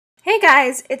Hey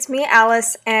guys, it's me,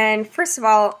 Alice, and first of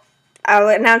all, I'll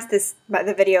announce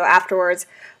the video afterwards,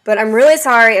 but I'm really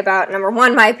sorry about, number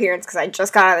one, my appearance, because I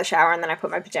just got out of the shower and then I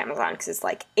put my pajamas on because it's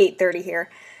like 8:30 here,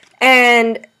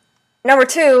 and number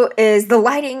two is the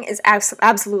lighting is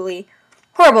absolutely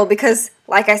horrible because,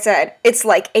 like I said, it's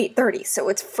like 8:30, so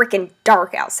it's freaking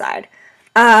dark outside.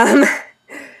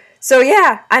 So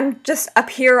yeah, I'm just up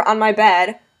here on my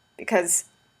bed because,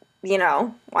 you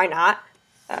know, why not?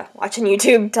 Watching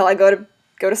YouTube till I go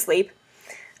to sleep.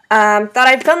 Thought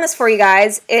I'd film this for you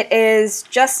guys.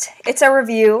 It's a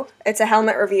review. It's a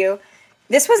helmet review.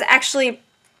 This was actually,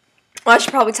 well, I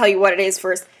should probably tell you what it is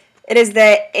first. It is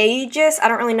the Aegis. I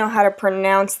don't really know how to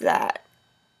pronounce that.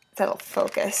 That'll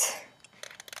focus.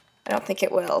 I don't think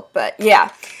it will, but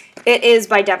yeah. It is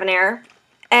by Debonair.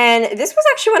 And this was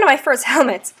actually one of my first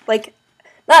helmets. Like,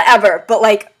 not ever, but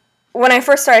like, when I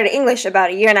first started English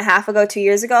about a year and a half ago, 2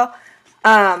 years ago,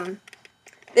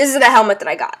 this is the helmet that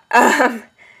I got.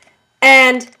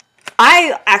 And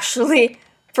I actually,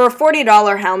 for a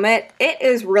 $40 helmet, it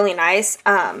is really nice.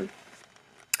 I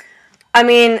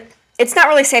mean, it's not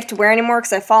really safe to wear anymore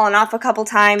because I've fallen off a couple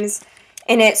times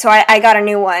in it, so I got a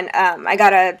new one. I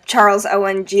got a Charles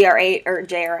Owen GR8 or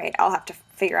JR8. I'll have to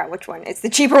figure out which one. It's the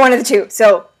cheaper one of the two,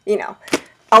 so, you know,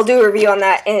 I'll do a review on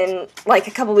that in, like,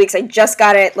 a couple weeks. I just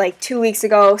got it, like, 2 weeks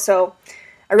ago, so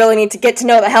I really need to get to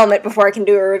know the helmet before I can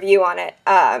do a review on it.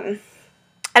 And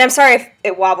I'm sorry if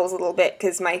it wobbles a little bit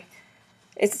because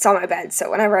it's on my bed, so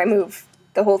whenever I move,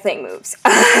 the whole thing moves.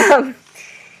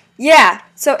 Yeah,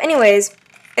 so anyways,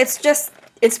 it's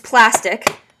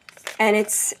plastic, and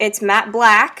it's matte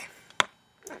black.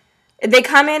 They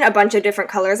come in a bunch of different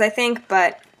colors, I think,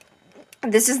 but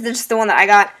this is just the one that I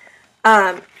got.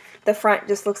 The front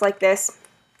just looks like this.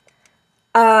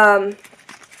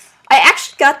 I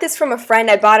actually got this from a friend.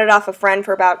 I bought it off a friend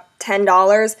for about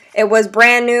 $10. It was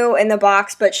brand new in the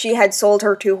box, but she had sold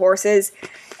her 2 horses,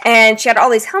 and she had all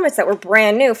these helmets that were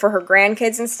brand new for her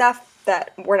grandkids and stuff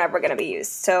that were never going to be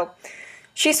used. So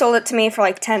she sold it to me for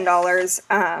like $10.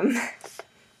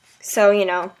 So, you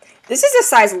know, this is a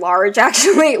size large,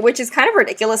 actually, which is kind of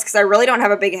ridiculous because I really don't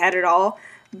have a big head at all.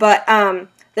 But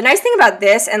the nice thing about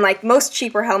this, and like most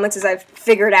cheaper helmets, as I've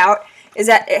figured out, is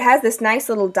that it has this nice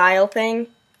little dial thing.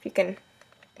 If you can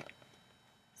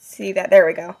see that, there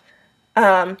we go.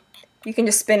 You can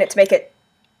just spin it to make it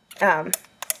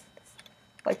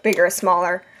like bigger or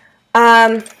smaller.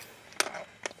 Yeah,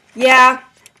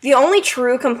 the only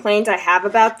true complaint I have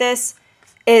about this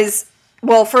is,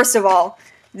 well, first of all,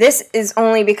 this is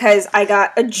only because I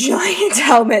got a giant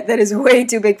helmet that is way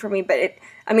too big for me, but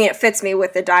it fits me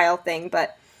with the dial thing,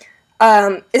 but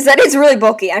is that it's really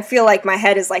bulky. I feel like my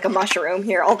head is like a mushroom.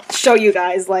 Here, I'll show you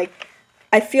guys, like,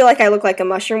 I feel like I look like a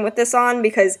mushroom with this on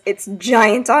because it's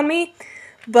giant on me.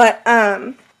 But,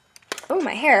 oh,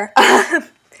 my hair.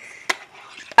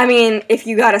 I mean, if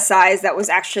you got a size that was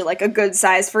actually, like, a good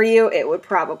size for you, it would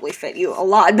probably fit you a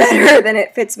lot better than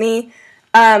it fits me.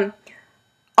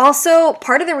 Also,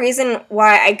 part of the reason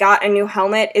why I got a new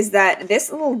helmet is that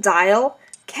this little dial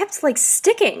kept, like,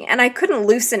 sticking, and I couldn't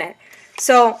loosen it.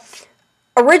 So,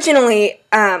 originally,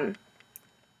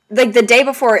 like, the day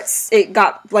before it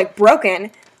got, like, broken,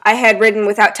 I had ridden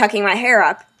without tucking my hair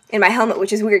up in my helmet,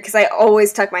 which is weird, because I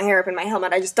always tuck my hair up in my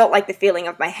helmet. I just don't like the feeling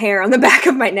of my hair on the back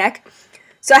of my neck.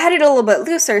 So I had it a little bit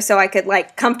looser so I could,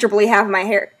 like, comfortably have my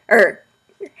hair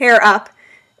up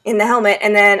in the helmet,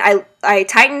 and then I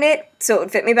tightened it so it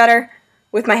would fit me better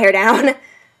with my hair down.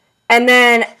 And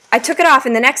then I took it off,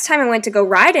 and the next time I went to go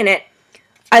ride in it,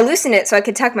 I loosened it so I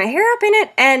could tuck my hair up in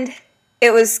it, and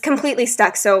it was completely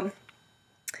stuck, so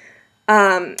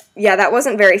yeah, that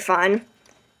wasn't very fun.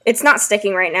 It's not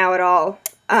sticking right now at all.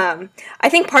 I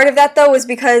think part of that, though, was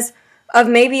because of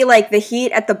maybe, like, the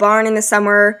heat at the barn in the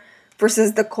summer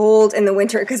versus the cold in the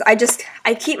winter, because I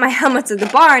keep my helmets at the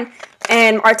barn,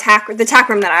 and the tack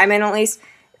room that I'm in, at least,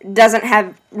 doesn't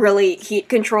have really heat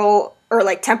control or,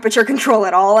 like, temperature control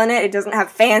at all in it. It doesn't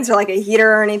have fans or, like, a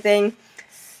heater or anything.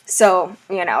 So,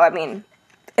 you know, I mean,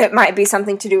 it might be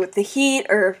something to do with the heat,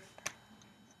 or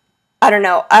I don't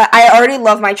know. I already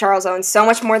love my Charles Owen so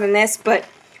much more than this, but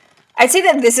I'd say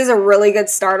that this is a really good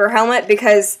starter helmet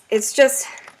because it's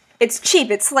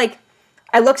cheap. It's like,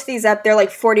 I looked these up, they're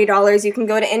like $40. You can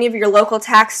go to any of your local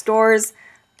tack stores.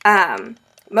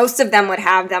 Most of them would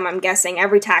have them, I'm guessing.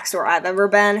 Every tack store I've ever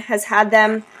been has had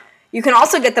them. You can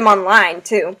also get them online,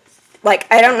 too.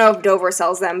 Like, I don't know if Dover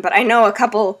sells them, but I know a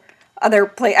couple other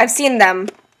places. I've seen them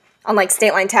on, like,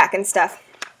 State Line Tack and stuff.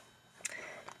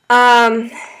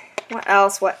 What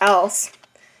else?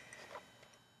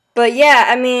 But yeah,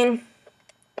 I mean,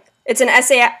 it's an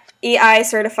EI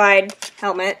certified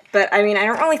helmet, but I mean, I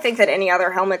don't really think that any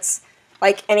other helmets,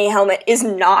 like any helmet, is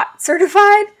not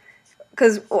certified,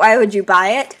 because why would you buy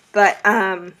it? But,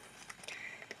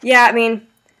 yeah, I mean,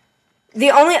 the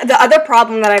other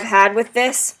problem that I've had with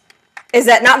this is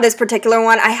that, not this particular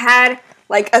one, I had,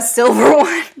 like, a silver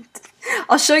one.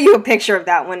 I'll show you a picture of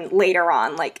that one later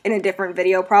on, like, in a different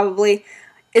video, probably,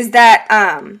 is that,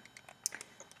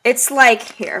 it's like,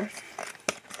 here,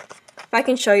 if I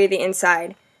can show you the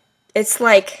inside, it's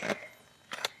like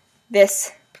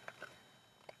this.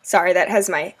 Sorry, that has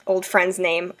my old friend's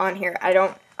name on here. I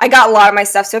got a lot of my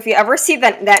stuff, so if you ever see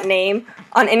that name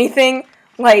on anything,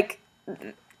 like,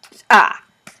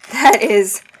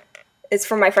 it's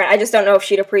from my friend. I just don't know if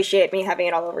she'd appreciate me having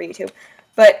it all over YouTube.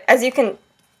 But as you can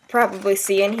probably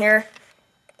see in here,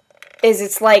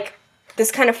 it's like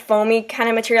this kind of foamy kind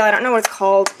of material. I don't know what it's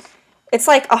called. It's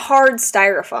like a hard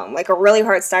styrofoam, like a really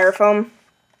hard styrofoam.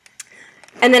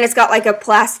 And then it's got like a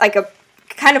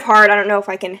kind of hard, I don't know if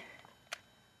I can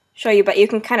show you, but you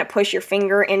can kind of push your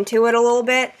finger into it a little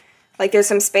bit. Like there's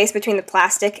some space between the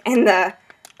plastic and the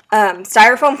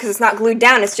styrofoam because it's not glued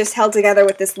down. It's just held together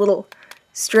with this little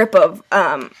strip of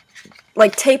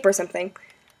like tape or something.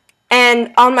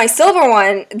 And on my silver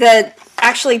one,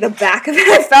 actually the back of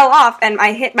it fell off and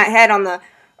I hit my head on the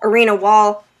arena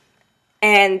wall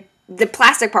and the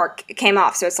plastic part came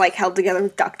off. So it's like held together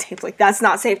with duct tape. Like that's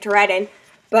not safe to ride in.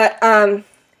 But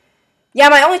yeah,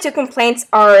 my only two complaints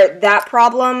are that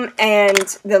problem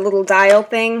and the little dial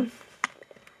thing.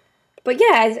 But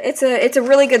yeah, it's a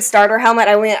really good starter helmet.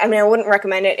 I mean, I wouldn't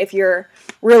recommend it if you're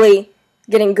really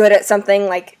getting good at something,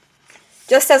 like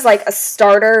just as like a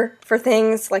starter for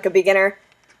things, like a beginner.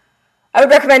 I would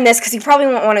recommend this because you probably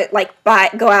won't want to like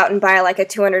go out and buy like a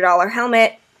 $200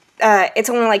 helmet. It's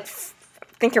only like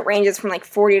I think it ranges from like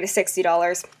 $40 to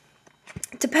 $60,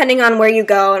 depending on where you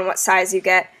go and what size you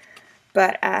get.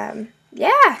 But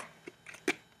yeah,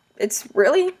 it's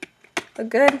really a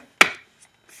good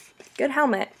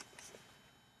helmet.